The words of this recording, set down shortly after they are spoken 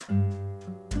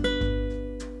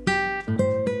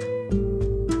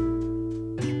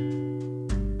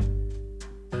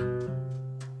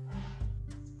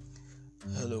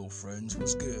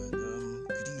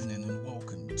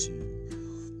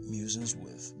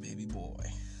baby boy.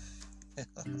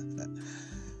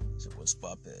 So what's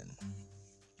poppin'?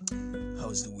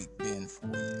 How's the week been for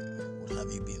you? What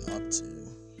have you been up to?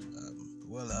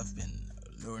 Well, I've been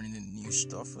learning new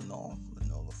stuff and all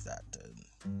of that.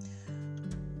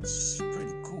 It's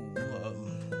pretty cool.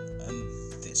 And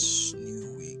this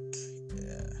new week,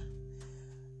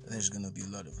 there's gonna be a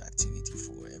lot of activity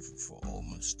for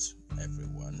almost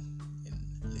everyone in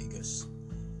Lagos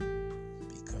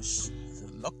because the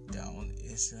lockdown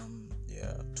is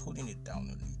toning it down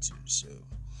a little. So,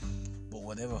 but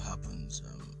whatever happens,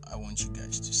 I want you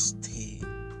guys to stay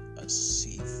as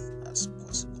safe as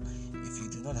possible. If you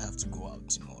do not have to go out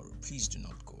tomorrow, please do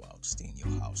not go out. Stay in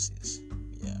your houses.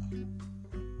 Yeah,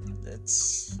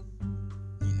 let's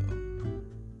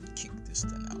kick this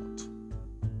thing out.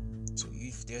 So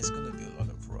if there's gonna be a lot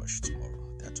of rush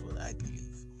tomorrow, that's what I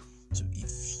believe. So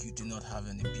if you do not have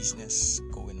any business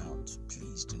going out,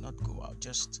 please do not go out.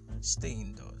 Just stay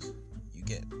indoors. You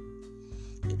get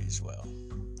it as well.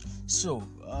 So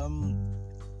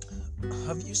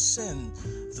have you seen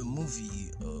the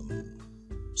movie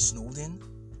Snowden?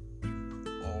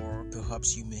 Or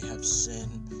perhaps you may have seen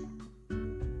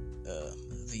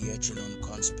The Echelon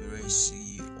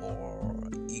Conspiracy or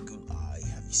Eagle Eye.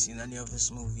 Have you seen any of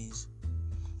these movies?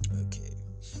 Okay.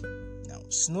 Now,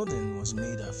 Snowden was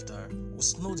made after... Well,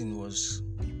 Snowden was,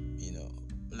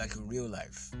 like a real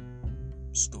life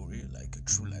story, like a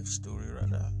true life story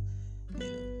rather.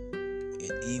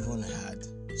 It even had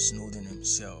Snowden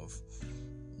himself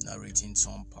narrating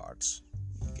some parts.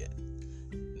 You get.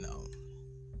 Now,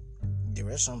 there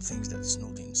are some things that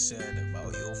Snowden said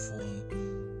about your phone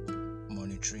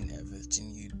monitoring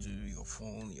everything you do, your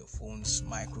phone's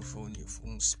microphone, your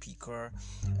phone's speaker,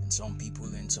 and some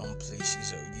people in some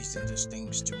places are using those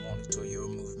things to monitor your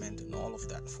movement and all of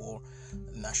that for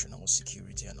national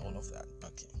security and all of that.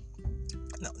 Okay.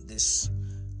 Now, this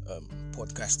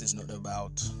podcast is not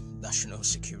about national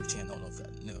security and all of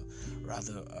that. No,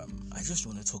 rather, I just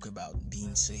want to talk about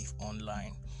being safe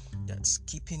online. That's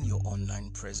keeping your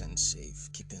online presence safe,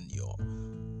 keeping your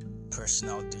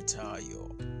personal data,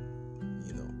 your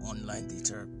online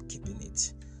data, keeping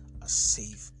it as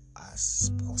safe as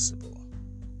possible.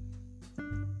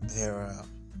 There are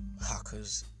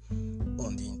hackers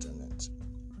on the internet,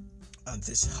 and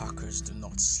these hackers do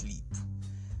not sleep.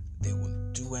 They will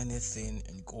do anything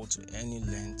and go to any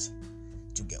length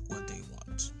to get what they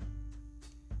want.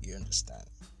 You understand?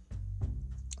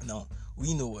 Now,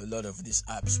 we know a lot of these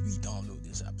apps we download,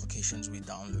 these applications we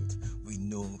download, we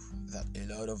know that a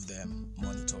lot of them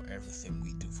monitor everything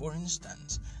we do. For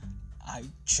instance,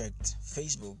 I checked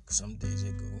Facebook some days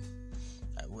ago.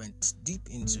 I went deep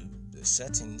into the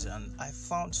settings and I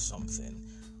found something.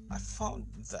 I found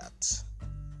that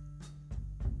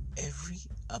every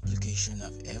application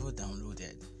I've ever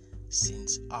downloaded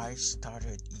since I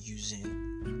started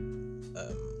using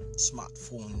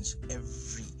smartphones,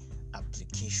 every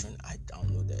application I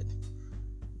downloaded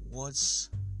was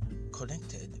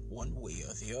connected one way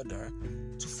or the other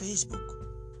to Facebook,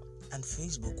 and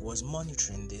Facebook was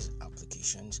monitoring these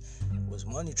applications, was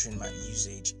monitoring my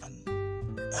usage, and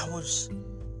I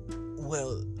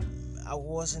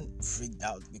wasn't freaked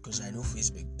out because I know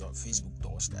Facebook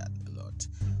does that a lot,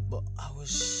 but I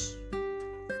just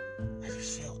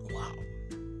felt, wow,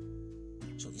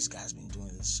 so this guy's been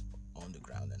doing this on the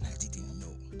ground and I didn't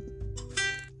know.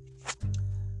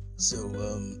 So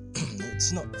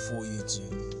it's not for you to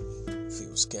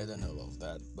feel scared and all of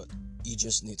that, but you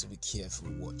just need to be careful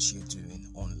what you're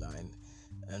doing online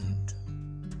and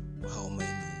how many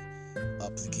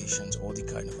applications, all the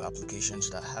kind of applications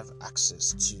that have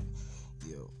access to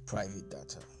your private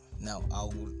data. Now, I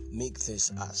will make this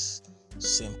as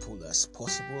simple as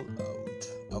possible. I would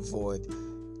avoid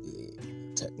the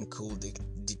technical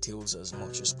details as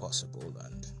much as possible,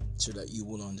 and so that you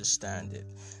will understand it.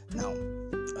 Now,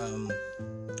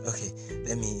 okay,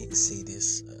 let me say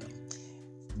this.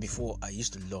 Before, I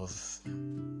used to love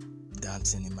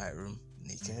dancing in my room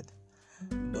naked,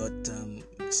 but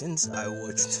since I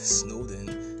watched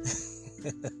Snowden,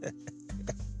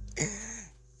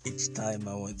 each time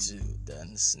I want to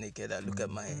dance naked, I look at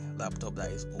my laptop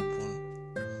that is open,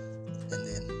 and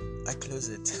then I close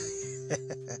it.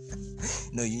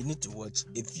 No, you need to watch.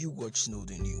 If you watch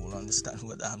Snowden, you will understand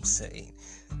what I'm saying.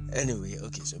 Anyway,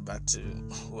 okay, so back to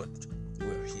what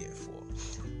we're here for.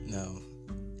 Now,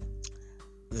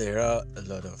 there are a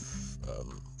lot of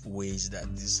ways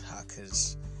that these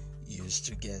hackers use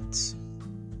to get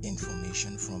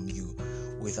information from you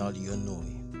without your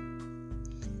knowing.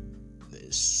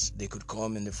 They could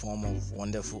come in the form of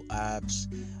wonderful apps,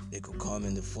 they could come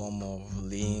in the form of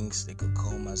links, they could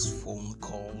come as phone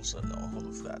calls and all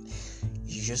of that.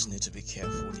 You just need to be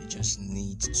careful. You just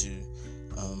need to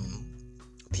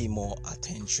pay more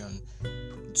attention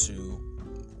to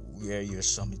where you're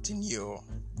submitting your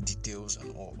details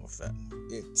and all of that.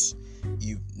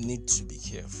 You need to be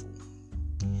careful.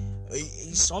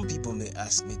 Some people may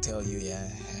tell you,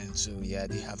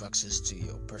 they have access to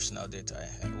your personal data.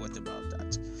 What about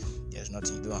that? There's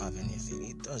nothing, you don't have anything.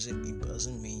 It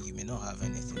doesn't mean you may not have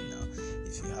anything now.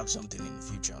 If you have something in the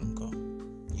future,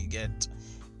 you get.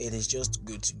 It is just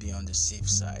good to be on the safe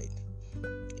side.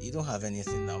 You don't have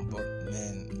anything now, but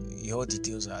man, your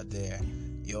details are there,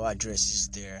 your address is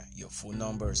there, your phone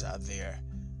numbers are there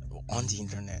on the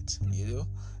internet.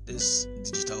 This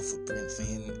digital footprint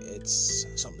thing, it's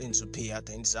something to pay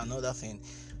attention. It's another thing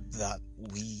that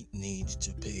we need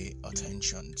to pay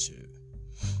attention to.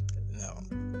 Now,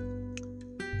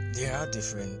 there are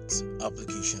different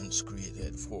applications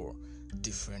created for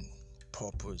different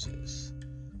purposes.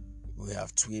 We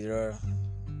have Twitter,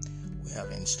 we have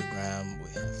Instagram,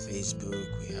 we have Facebook,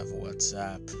 we have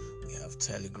WhatsApp, we have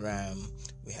Telegram,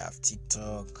 we have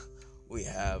TikTok, we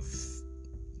have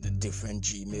the different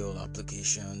Gmail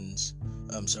applications,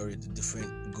 the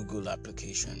different Google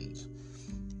applications.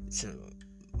 So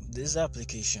these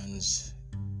applications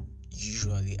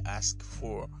usually ask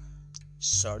for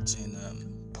certain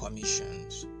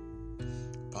permissions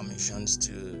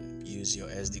to use your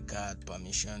SD card,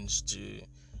 permissions to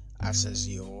access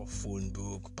your phone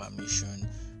book, permission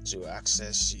to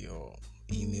access your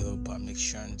email,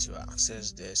 permission to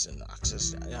access this and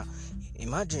access that. Yeah,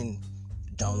 imagine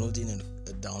downloading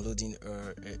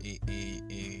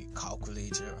a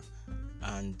calculator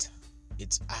and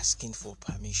it's asking for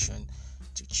permission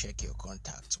to check your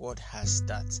contacts. What has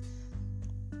a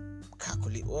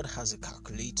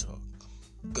calculator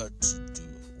got to do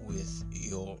with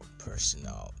your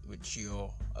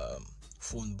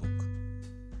phone book?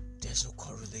 There's no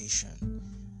correlation.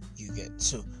 You get,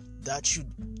 so that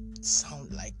should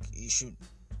sound like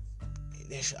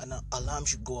an alarm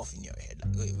should go off in your head.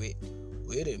 Like,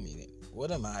 wait a minute. What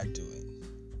am I doing?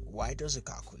 Why does a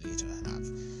calculator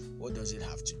what does it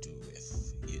have to do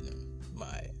with,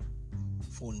 my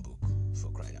phone book, for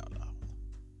crying out loud?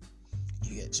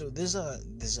 You get, so these are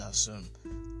some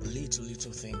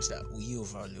little things that we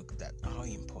overlook that are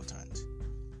important.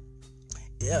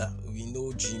 Yeah, we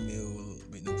know Gmail,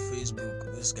 we know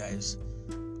Facebook. These guys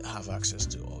have access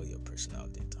to all your personal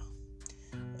data.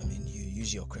 I mean, you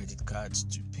use your credit cards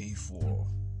to pay for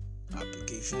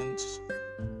applications.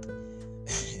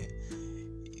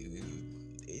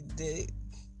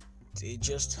 They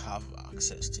just have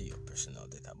access to your personal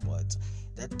data, but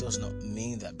that does not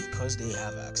mean that because they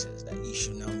have access that you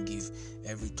should now give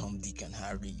every Tom, Dick and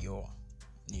Harry your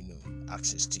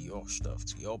access to your stuff,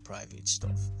 to your private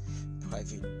stuff.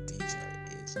 Private data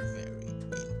is very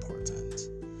important.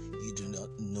 You do not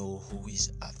know who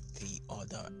is at the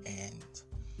other end.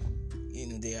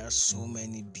 There are so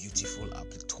many beautiful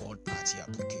third-party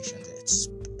applications,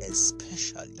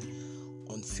 especially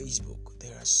on Facebook.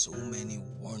 There are so many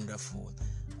wonderful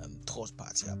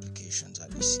third-party applications,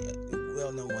 and you see,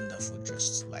 well, not wonderful,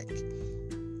 just like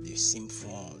they seem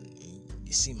fun,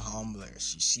 they seem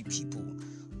harmless.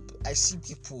 I see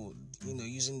people,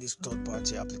 using these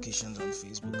third-party applications on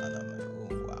Facebook, and I'm like,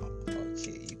 oh wow,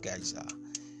 okay, you guys are.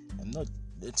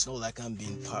 It's not like I'm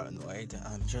being paranoid.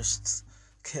 I'm just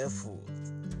careful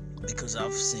because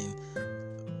I've seen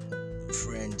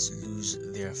friends lose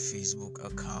their Facebook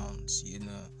accounts.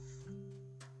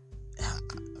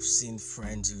 I've seen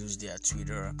friends lose their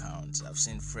Twitter accounts. I've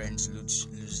seen friends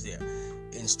lose their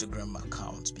Instagram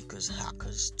accounts because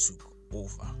hackers took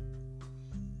over.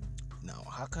 Now,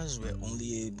 hackers were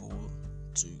only able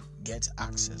to get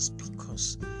access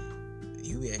because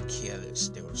you were careless.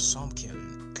 There was some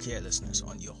carelessness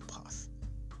on your path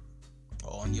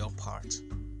or on your part,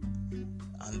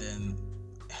 and then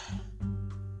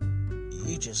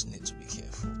you just need to be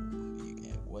careful.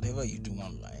 Whatever you do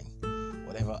online,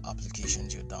 whatever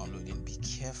applications you're downloading, be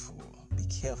careful.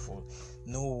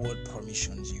 Know what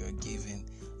permissions you're giving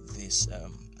these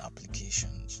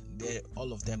applications.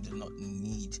 All of them do not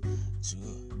need to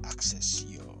access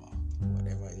your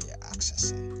whatever they're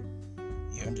accessing.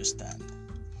 You understand?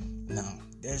 Now,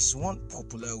 there's one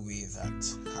popular way that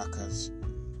hackers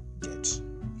get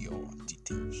your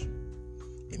details.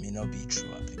 It may not be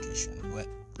through application. Well,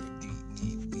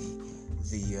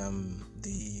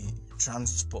 the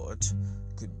transport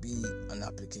could be an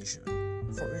application.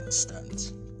 For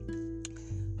instance,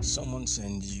 someone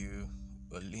sends you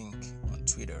a link on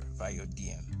Twitter via your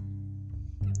DM.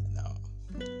 Now,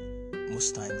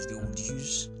 most times they would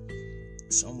use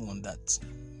someone that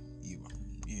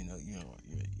you know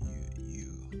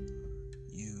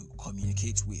you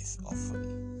communicate with often,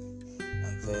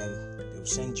 and then they'll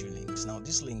send you links. Now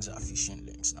these links are phishing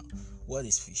links. Now what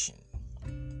is phishing?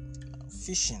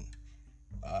 Phishing,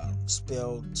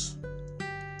 spelled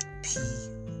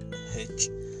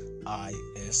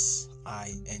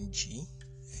PHISING,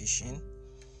 phishing.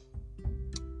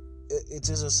 It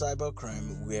is a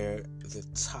cybercrime where the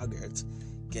target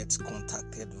gets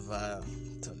contacted via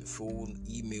telephone,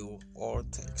 email, or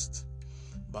text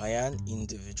by an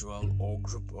individual or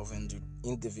group of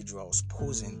individuals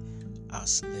posing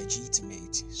as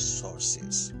legitimate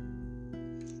sources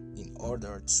in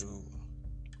order to,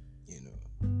 in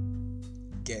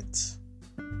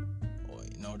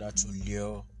order to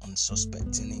lure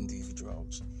unsuspecting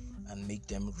individuals and make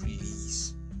them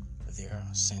release their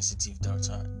sensitive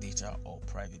data or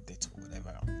private data,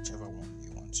 whichever one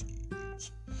you want to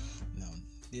use. Now,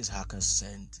 these hackers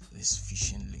send these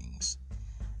phishing links,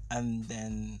 and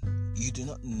then you do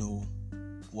not know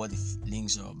what the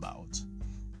links are about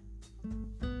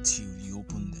till you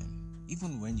open them.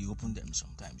 Even when you open them,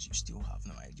 sometimes you still have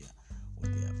no idea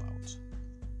what they're about.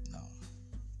 Now,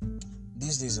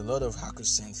 these days, a lot of hackers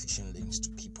send phishing links to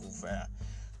people via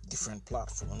different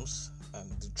platforms, and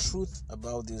the truth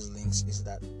about these links is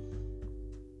that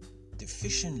the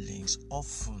phishing links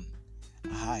often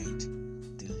hide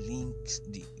the links,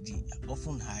 they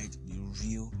often hide the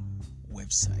real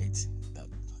website that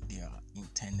they are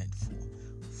intended for.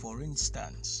 For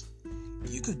instance,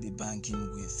 you could be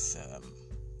banking with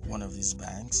one of these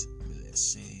banks, let's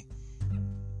say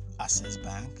Access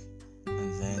Bank,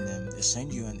 and then they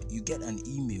send you you get an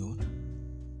email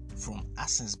from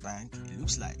Access Bank. It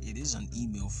looks like it is an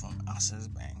email from Access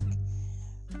Bank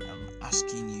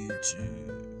asking you to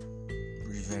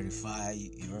re-verify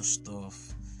your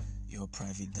stuff, your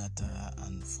private data,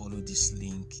 and follow this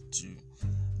link to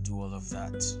do all of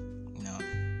that. Now,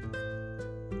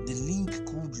 the link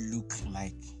could look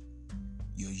like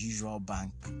your usual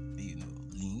bank,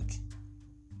 link.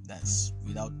 That's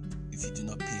if you do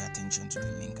not pay attention to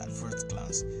the link at first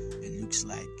glance, it looks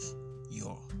like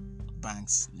your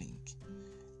bank's link.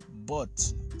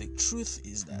 But the truth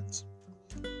is that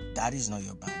is not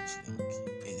your bank's link.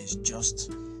 It is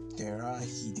just there are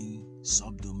hidden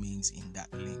subdomains in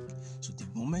that link. So the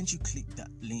moment you click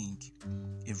that link,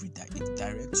 it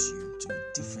directs you to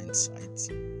a different site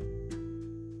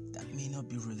that may not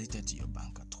be related to your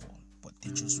bank at all, but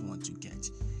they just want to get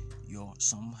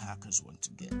some hackers want to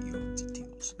get your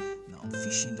details. Now,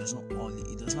 phishing does not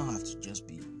have to just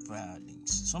be via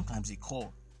links. Sometimes they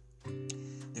call.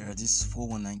 There are these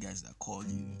 419 guys that call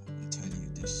you and tell you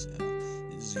this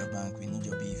is your bank, we need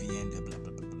your BVN, blah blah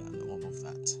blah blah, and all of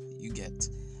that. You get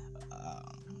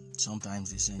sometimes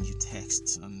they send you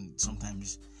texts, and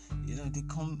sometimes they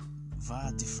come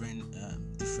via different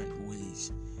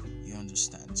ways. You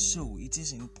understand? So it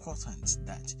is important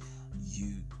that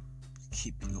you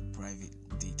keep your private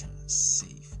data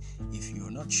safe. If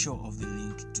you're not sure of the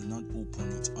link, do not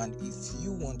open it. And if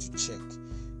you want to check,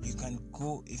 you can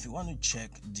go. If you want to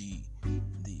check the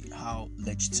how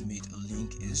legitimate a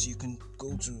link is, you can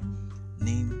go to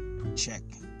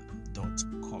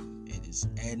namecheck.com. It is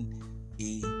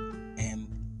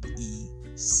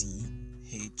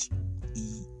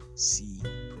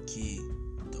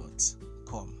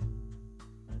NAMECHECK.com.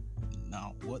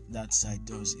 Now, what that site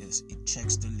does is it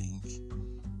checks the link,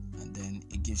 and then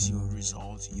it gives you a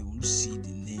result. You will see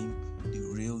the name, the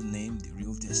real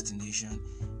destination.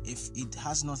 If it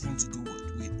has nothing to do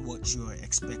with what you are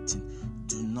expecting,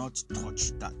 do not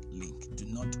touch that link. Do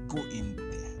not go in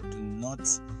there. Do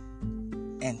not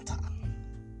enter.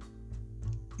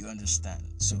 You understand?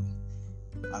 So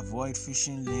avoid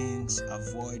phishing links,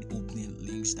 avoid opening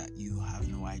links that you have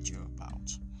no idea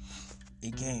about.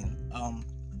 Again,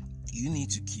 you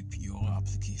need to keep your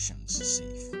applications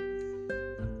safe.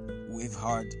 We've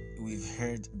heard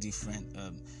different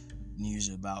news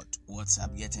about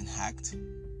WhatsApp getting hacked.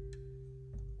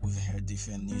 We've heard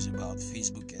different news about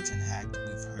Facebook getting hacked.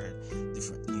 We've heard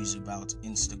different news about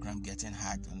Instagram getting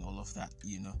hacked and all of that.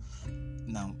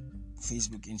 Now,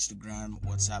 Facebook, Instagram,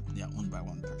 WhatsApp, they are owned by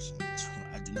one person. So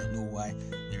I do not know why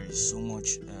there is so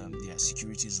much, their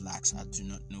security is lax. I do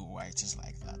not know why it is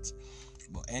like that.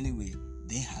 But anyway,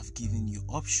 they have given you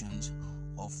options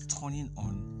of turning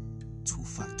on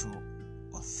two-factor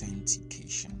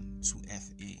authentication,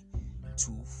 2FA,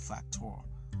 two-factor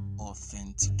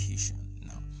authentication.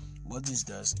 Now, what this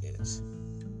does is,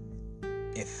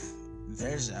 if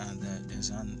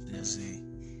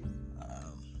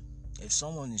if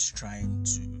someone is trying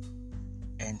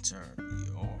to enter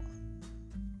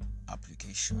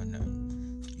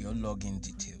application your login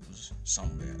details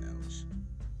somewhere else,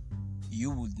 you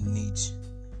would need,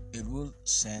 it will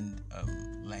send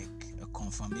like a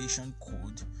confirmation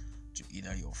code to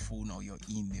either your phone or your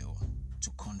email to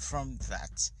confirm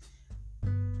that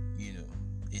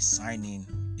a sign-in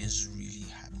is really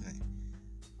happening.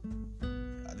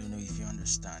 I don't know if you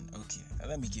understand. Okay,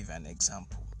 let me give an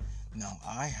example. Now,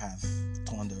 I have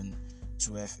turned on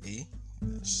 2FA,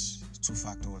 that's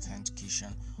two-factor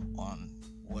authentication, on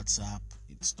WhatsApp.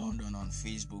 It's turned on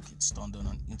Facebook. It's turned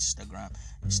on Instagram.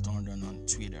 It's turned on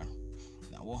Twitter.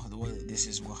 Now, this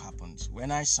is what happens when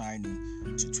I sign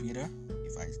in to Twitter.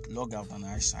 If I log out and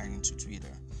I sign into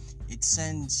Twitter, it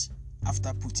sends,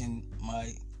 after putting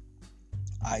my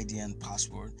ID and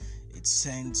password, it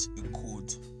sends a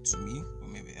code to me, or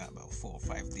maybe about 4 or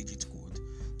 5 digit code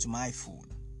to my phone.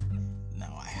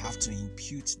 Now I have to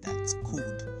impute that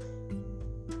code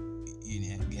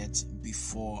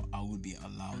before I will be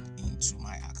allowed into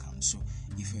my account. So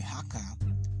if a hacker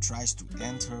tries to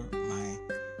enter my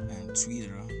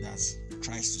Twitter, that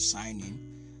tries to sign in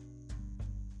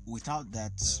without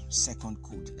that second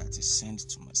code that is sent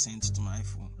to my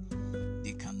phone,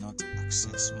 they cannot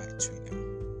access my Twitter.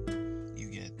 You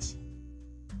get?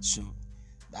 So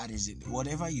that is it.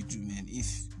 Whatever you do, man,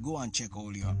 go and check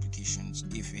all your applications.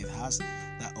 If it has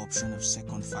that option of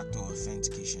second factor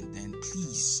authentication, then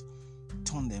please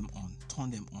turn them on. Turn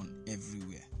them on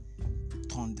everywhere.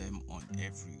 Turn them on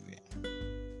everywhere.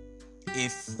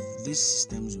 If these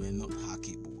systems were not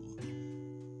hackable,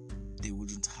 they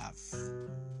wouldn't have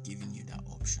given you that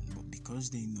option. But because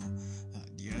they know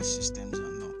that their systems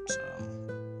are not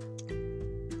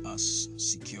as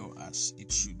secure as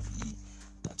it should be,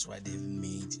 that's why they've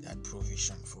made that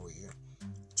provision for you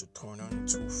to turn on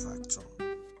two-factor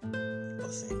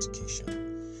authentication.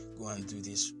 Go and do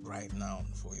this right now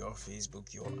for your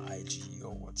Facebook, your IG,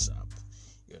 your WhatsApp,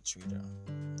 your Twitter,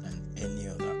 and any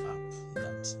other app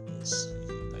that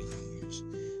you use.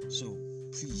 So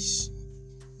please,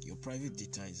 your private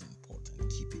data is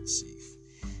important. Keep it safe.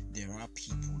 There are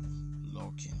people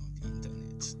lurking on the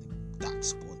internet, the dark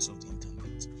spots of the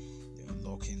internet. They are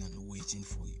lurking and waiting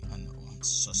for you and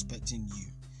suspecting you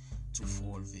to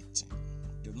fall victim.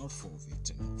 Do not fall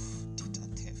victim of data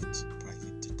theft,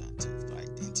 private data theft,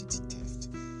 identity theft.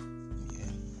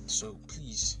 Yeah. So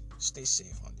please stay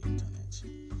safe on the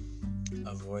internet.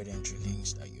 Avoid entry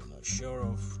links that you're not sure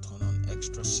of. Turn on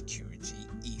extra security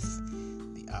if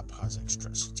the app has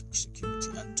extra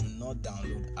security, and do not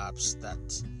download apps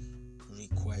that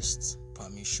request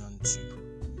permission to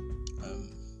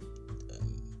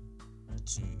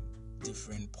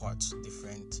different parts,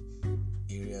 different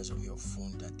areas of your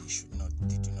phone that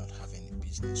they do not have any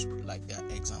business with. Like that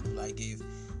example I gave,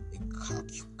 a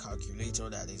calculator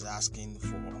that is asking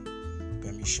for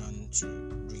permission to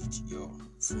read your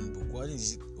phone book. What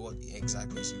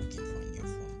exactly is it looking for in your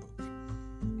phone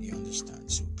book? You understand?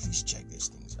 So please check these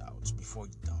things out before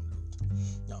you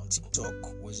download. Now,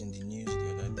 TikTok was in the news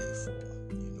the other day for,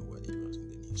 what it was in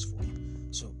the news for.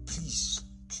 So please,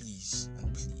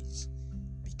 and please,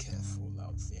 be careful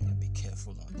out there. Be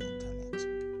careful on the internet.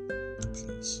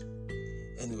 Please.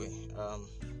 Anyway,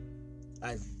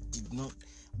 I did not.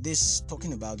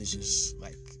 Talking about this is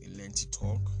like a lengthy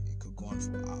talk. It could go on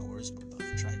for hours, but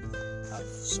I've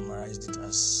summarized it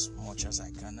as much as I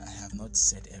can. I have not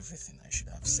said everything I should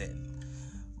have said,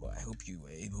 but I hope you were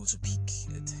able to pick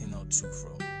a thing or two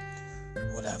from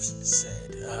what I've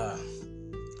said.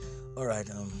 Alright,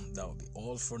 that will be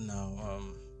all for now.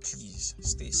 Please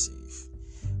stay safe,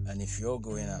 and if you're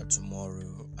going out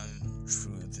tomorrow and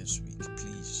through this week,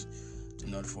 please do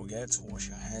not forget to wash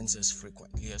your hands as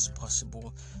frequently as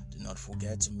possible. Do not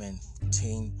forget to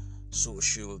maintain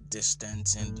social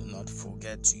distancing. Do not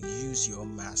forget to use your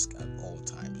mask at all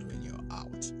times when you're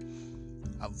out.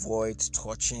 Avoid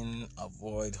touching,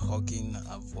 avoid hugging,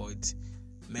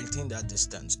 maintain that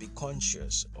distance. Be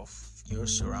conscious of your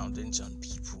surroundings and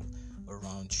people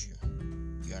around you.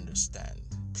 You understand?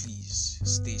 Please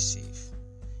stay safe.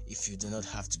 If you do not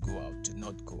have to go out, do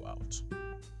not go out.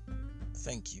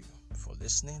 Thank you for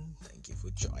listening. Thank you for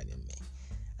joining me.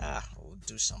 We'll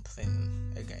do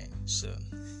something again soon.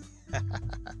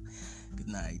 Good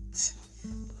night.